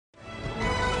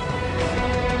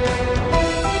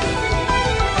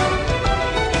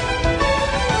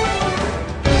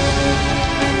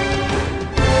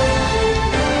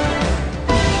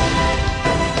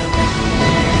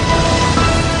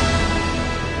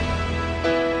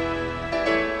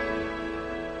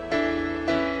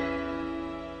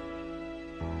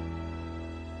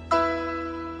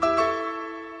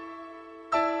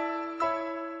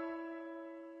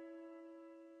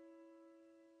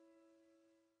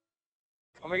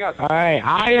my god. Alright,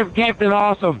 I am Captain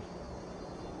Awesome.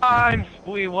 I'm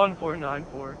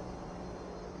Splee1494.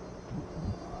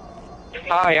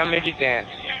 Hi, I'm Midget Dan.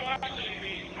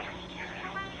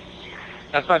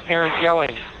 That's my parents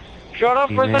yelling. Shut up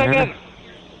for a second!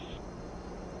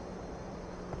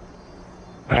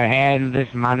 And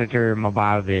this monitor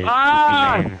mobile is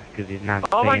because he's not.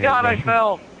 Oh my god, I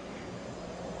fell!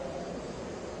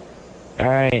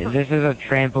 Alright, this is a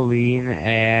trampoline,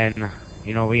 and,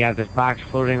 you know, we got this box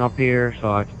floating up here,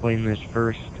 so I'll explain this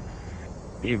first.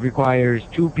 It requires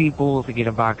 2 people to get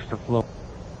a box to float.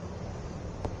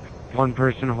 One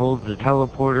person holds the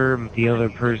teleporter, the other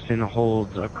person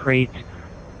holds a crate.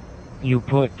 You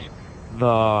put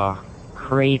the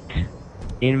crate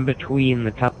in between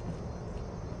the teleporter,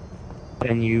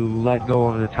 and you let go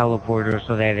of the teleporter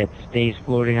so that it stays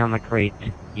floating on the crate.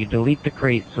 You delete the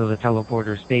crate so the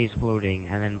teleporter stays floating,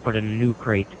 and then put a new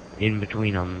crate in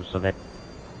between them so that...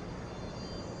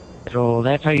 So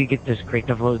that's how you get this crate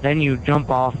to float. Then you jump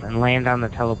off and land on the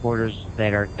teleporters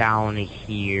that are down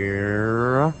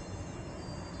here.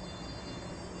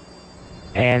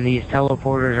 And these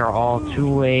teleporters are all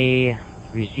 2-way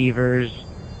receivers.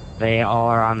 They all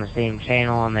are on the same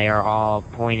channel, and they are all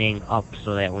pointing up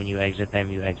so that when you exit them,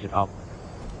 you exit up.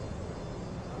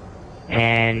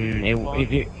 And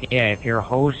if you're a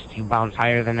host, you bounce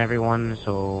higher than everyone,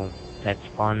 so that's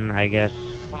fun, I guess.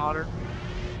 Potter.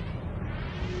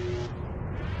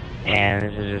 And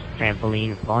this is just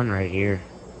trampoline fun right here.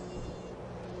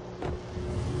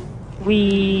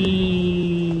 Whee!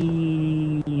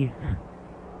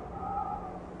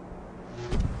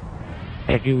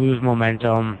 If you lose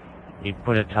momentum, you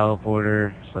put a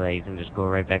teleporter so that you can just go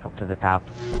right back up to the top.